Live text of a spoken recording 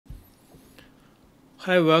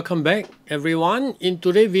Hi, welcome back everyone. In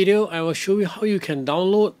today's video, I will show you how you can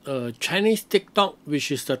download a Chinese TikTok, which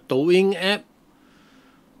is the Douyin app,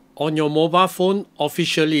 on your mobile phone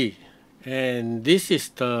officially. And this is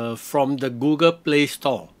from the Google Play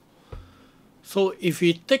Store. So if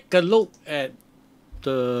we take a look at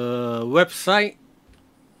the website,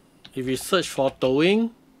 if you search for Douyin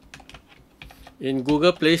in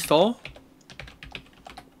Google Play Store,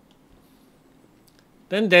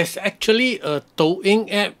 then there's actually a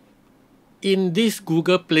Douyin app in this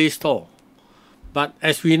Google Play Store. But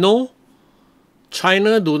as we know,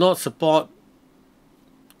 China do not support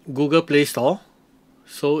Google Play Store.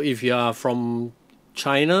 So if you are from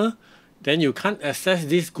China, then you can't access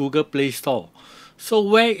this Google Play Store. So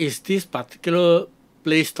where is this particular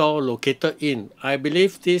Play Store located in? I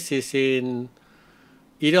believe this is in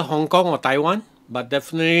either Hong Kong or Taiwan, but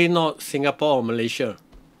definitely not Singapore or Malaysia.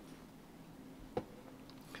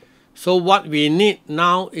 So what we need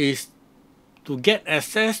now is to get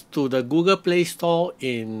access to the Google Play Store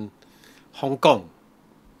in Hong Kong.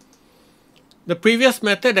 The previous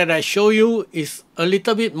method that I show you is a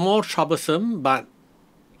little bit more troublesome, but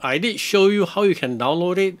I did show you how you can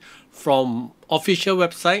download it from official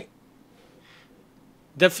website.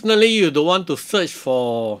 Definitely you don't want to search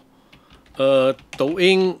for a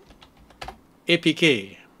Douyin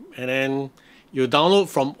APK and then you download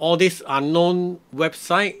from all this unknown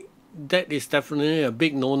website. That is definitely a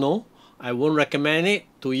big no-no. I won't recommend it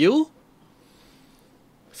to you.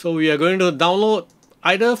 So we are going to download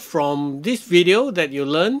either from this video that you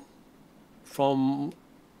learn from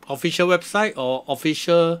official website or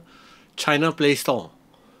official China Play Store.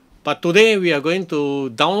 But today we are going to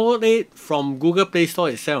download it from Google Play Store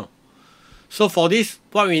itself. So for this,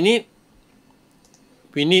 what we need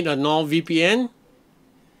a nordvpn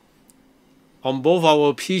on both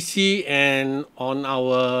our PC and on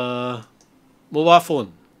our mobile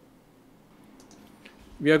phone.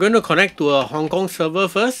 We are going to connect to a Hong Kong server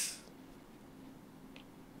first.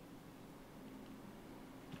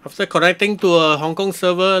 After connecting to a Hong Kong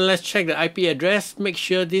server, let's check the IP address. Make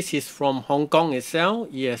sure this is from Hong Kong itself.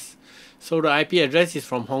 Yes, so the IP address is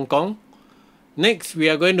from Hong Kong. Next, we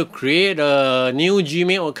are going to create a new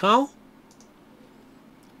Gmail account.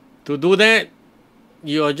 To do that,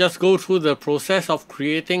 you'll just go through the process of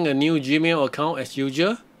creating a new Gmail account as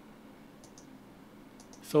usual.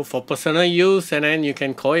 So for personal use, and then you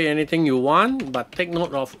can call it anything you want, but take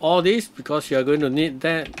note of all this because you are going to need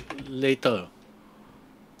that later.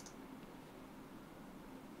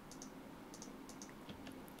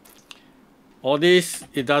 All this,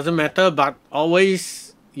 it doesn't matter, but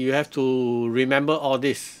always you have to remember all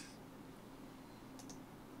this.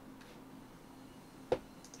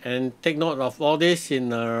 And take note of all this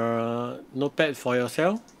in a notepad for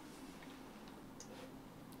yourself.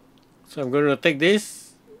 So I'm going to take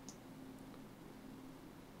this.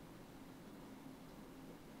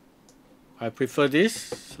 I prefer this,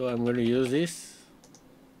 so I'm going to use this.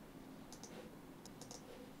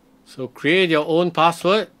 So create your own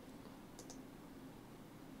password.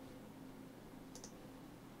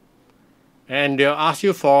 And they'll ask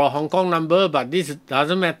you for a Hong Kong number, but this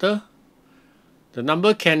doesn't matter. The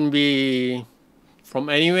number can be from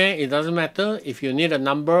anywhere, it doesn't matter. If you need a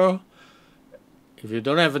number, if you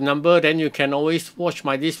don't have a number, then you can always watch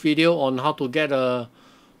this video on how to get a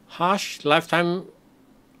hash lifetime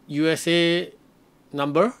USA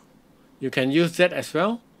number. You can use that as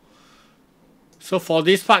well. So for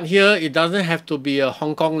this part here, it doesn't have to be a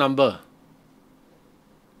Hong Kong number.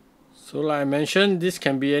 So like I mentioned, this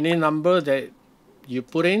can be any number that you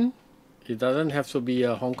put in. It doesn't have to be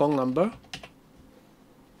a Hong Kong number.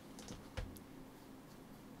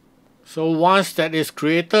 So once that is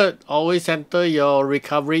created, always enter your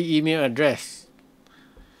recovery email address.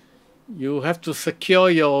 You have to secure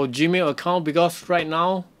your Gmail account because right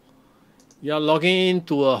now you are logging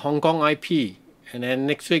into a Hong Kong IP, and then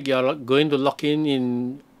next week you are going to log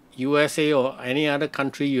in USA or any other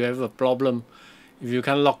country. You have a problem if you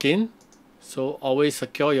can't log in. So always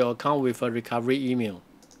secure your account with a recovery email.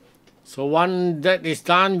 So once that is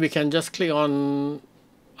done, we can just click on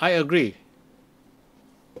I agree.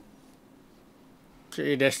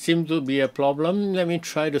 Okay, there seems to be a problem. Let me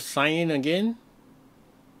try to sign in again.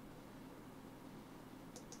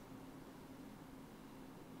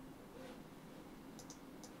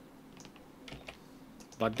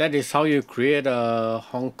 But that is how you create a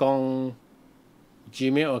Hong Kong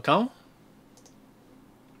Gmail account.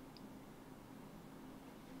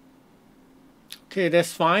 Okay,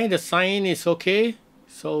 that's fine. The sign is okay.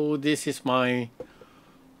 So this is my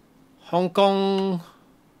Hong Kong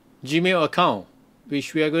Gmail account,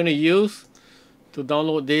 which we are going to use to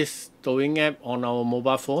download this Douyin app on our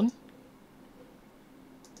mobile phone.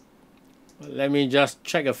 Let me just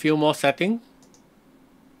check a few more settings.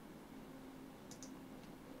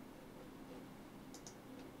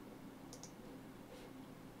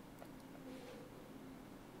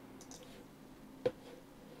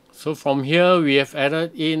 So from here, we have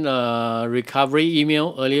added in a recovery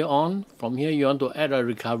email earlier on. From here, you want to add a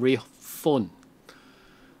recovery phone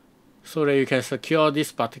so that you can secure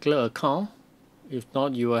this particular account. If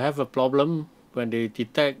not, you will have a problem when they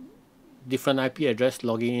detect different IP address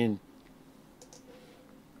logging in.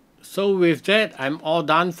 So with that, I'm all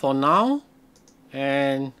done for now.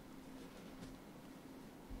 And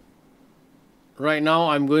right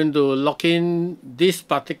now, I'm going to log in this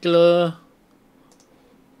particular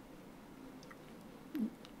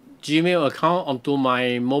Gmail account onto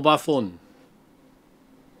my mobile phone.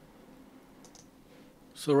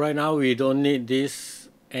 So right now we don't need this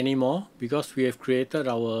anymore because we have created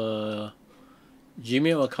our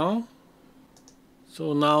Gmail account.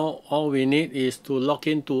 So now all we need is to log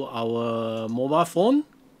into our mobile phone,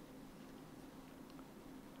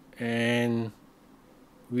 and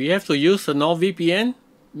we have to use a NordVPN.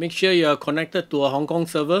 Make sure you are connected to a Hong Kong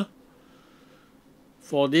server.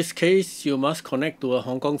 For this case, you must connect to a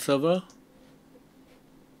Hong Kong server.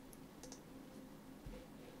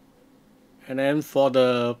 And then for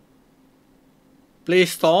the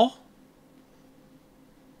Playstore,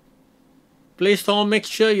 make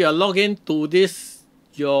sure you are logged into this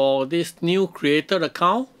new created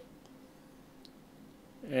account.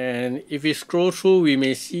 And if we scroll through, we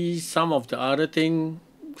may see some of the other thing.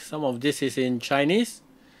 Some of this is in Chinese.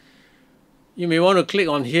 You may want to click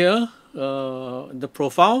on here, the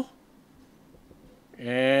profile,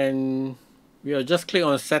 and we'll just click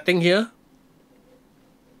on setting here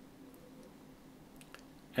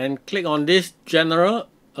and click on this general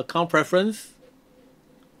account preference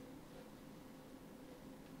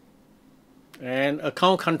and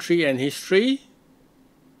account country and history.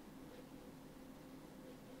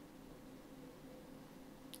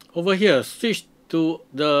 Over here, switch to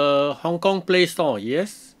the Hong Kong Play Store.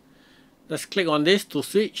 Yes, let's click on this to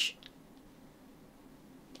switch.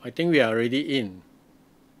 I think we are already in.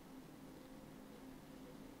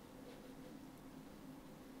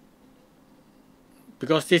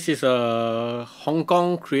 Because this is a Hong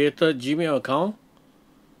Kong created Gmail account,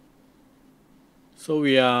 so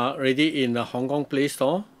we are already in the Hong Kong Play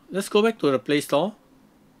Store. Let's go back to the Play Store.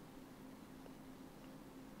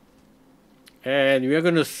 And we are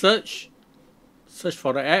going to search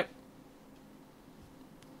for the app.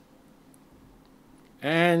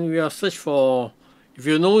 And we are search for, if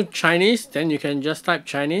you know Chinese, then you can just type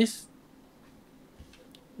Chinese,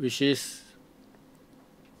 which is,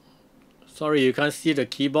 sorry, you can't see the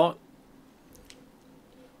keyboard.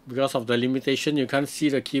 Because of the limitation, you can't see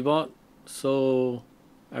the keyboard. So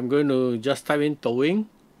I'm going to just type in Douyin.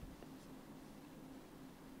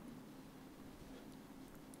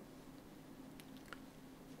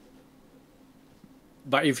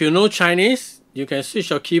 But if you know Chinese, you can switch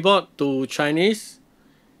your keyboard to Chinese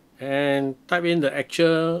and type in the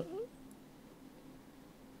actual,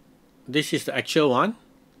 this is the actual one,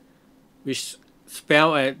 which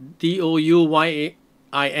spelled at D-O-U-Y-I-N.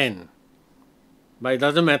 But it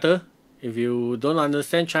doesn't matter. If you don't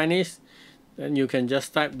understand Chinese, then you can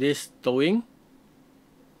just type this Douyin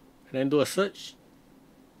and then do a search.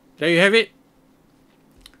 There you have it.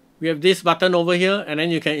 We have this button over here, and then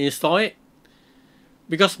you can install it.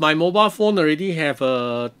 Because my mobile phone already have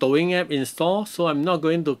a Douyin app installed, so I'm not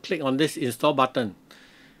going to click on this install button.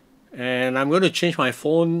 And I'm going to change my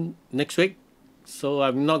phone next week, so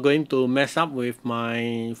I'm not going to mess up with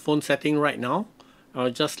my phone setting right now.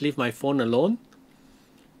 I'll just leave my phone alone.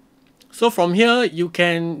 So from here, you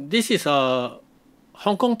can, this is a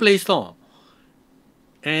Hong Kong Play Store.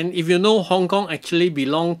 And if you know, Hong Kong actually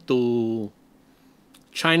belong to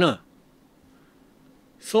China.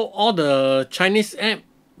 So all the Chinese app,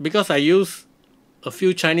 because I use a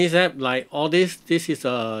few Chinese app like all this is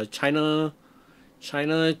a China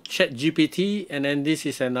Chat GPT, and then this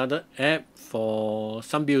is another app for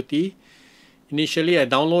some beauty. Initially I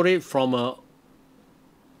downloaded it from a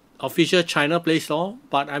official China Play Store,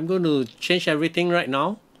 but I'm going to change everything right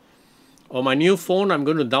now. On my new phone, I'm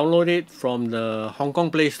going to download it from the Hong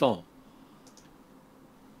Kong Play Store.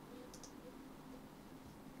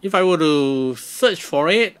 If I were to search for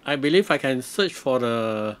it, I believe I can search for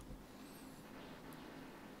the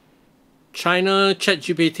China Chat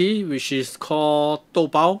GPT, which is called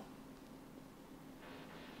Doubao.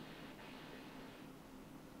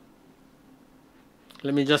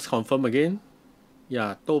 Let me just confirm again.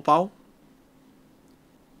 Yeah, Doubao.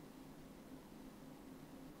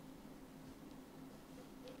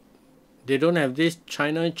 they don't have this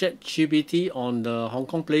China ChatGPT on the Hong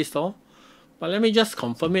Kong Play Store. But let me just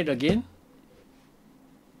confirm it again.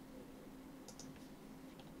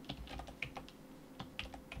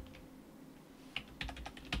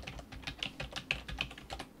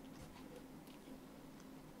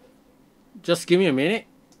 Just give me a minute.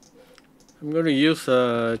 I'm going to use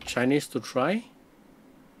Chinese to try.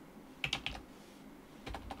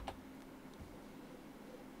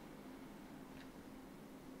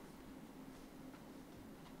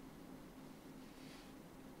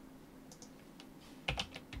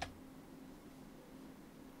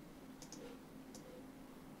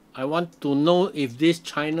 I want to know if this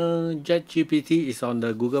China ChatGPT is on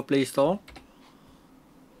the Google Play Store.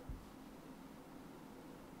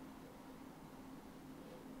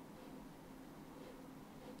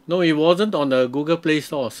 No, it wasn't on the Google Play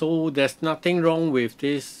Store, so there's nothing wrong with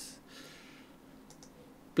this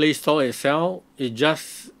Play Store itself. It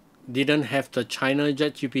just didn't have the China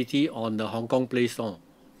ChatGPT on the Hong Kong Play Store.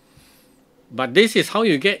 But this is how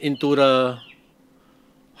you get into the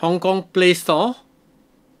Hong Kong Play Store,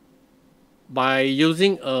 by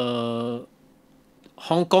using a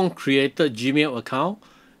Hong Kong created Gmail account.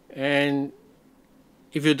 And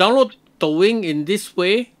if you download Douyin in this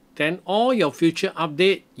way, then all your future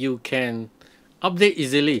update you can update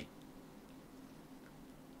easily.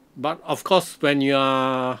 But of course, when you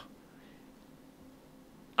are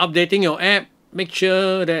updating your app, make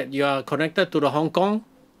sure that you are connected to the Hong Kong,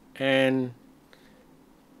 and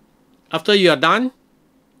after you are done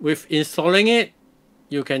with installing it,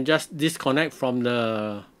 you can just disconnect from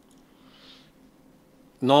the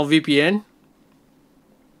NordVPN.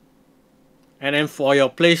 And then for your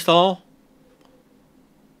Play Store,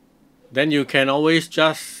 then you can always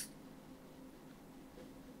just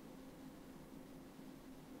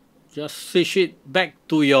switch it back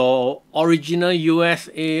to your original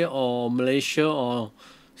USA or Malaysia or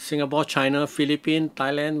Singapore, China, Philippines,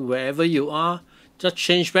 Thailand, wherever you are. Just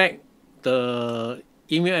change back the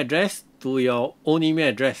email address to your own email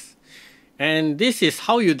address. And this is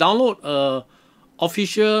how you download a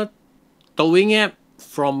official Douyin app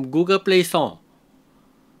from Google Play Store.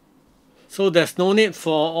 So there's no need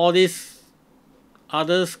for all this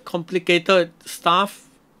other complicated stuff.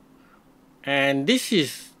 And this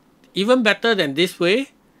is even better than this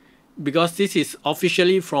way, because this is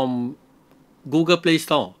officially from Google Play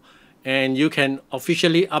Store, and you can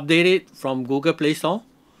officially update it from Google Play Store.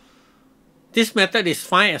 This method is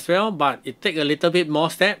fine as well, but it takes a little bit more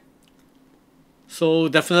step. So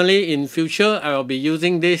definitely in future, I will be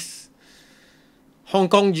using this Hong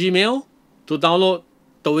Kong Gmail to download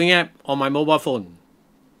Douyin app on my mobile phone.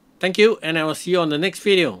 Thank you, and I will see you on the next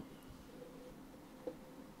video.